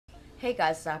Hey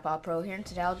guys, it's Pro here, and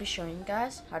today I'll be showing you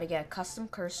guys how to get a custom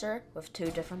cursor with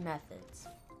two different methods.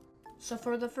 So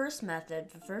for the first method,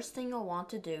 the first thing you'll want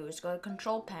to do is go to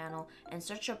Control Panel and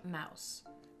search up Mouse.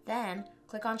 Then,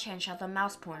 click on Change how the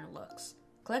mouse pointer looks.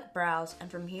 Click Browse, and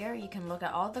from here you can look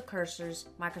at all the cursors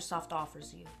Microsoft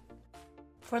offers you.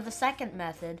 For the second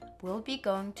method, we'll be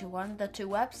going to one of the two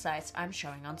websites I'm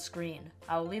showing on screen.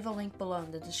 I will leave a link below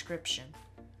in the description.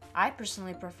 I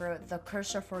personally prefer the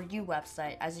Cursor for You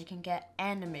website, as you can get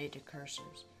animated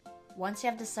cursors. Once you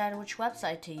have decided which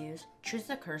website to use, choose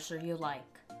the cursor you like.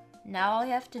 Now all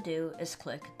you have to do is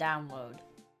click Download.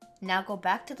 Now go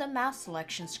back to the mouse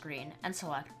selection screen and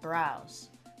select Browse.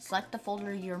 Select the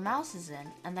folder your mouse is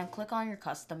in and then click on your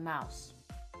custom mouse.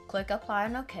 Click Apply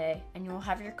and OK, and you will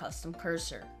have your custom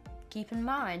cursor. Keep in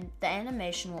mind, the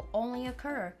animation will only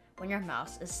occur when your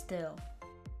mouse is still.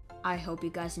 I hope you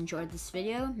guys enjoyed this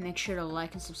video. Make sure to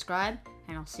like and subscribe,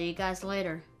 and I'll see you guys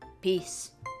later.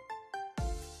 Peace.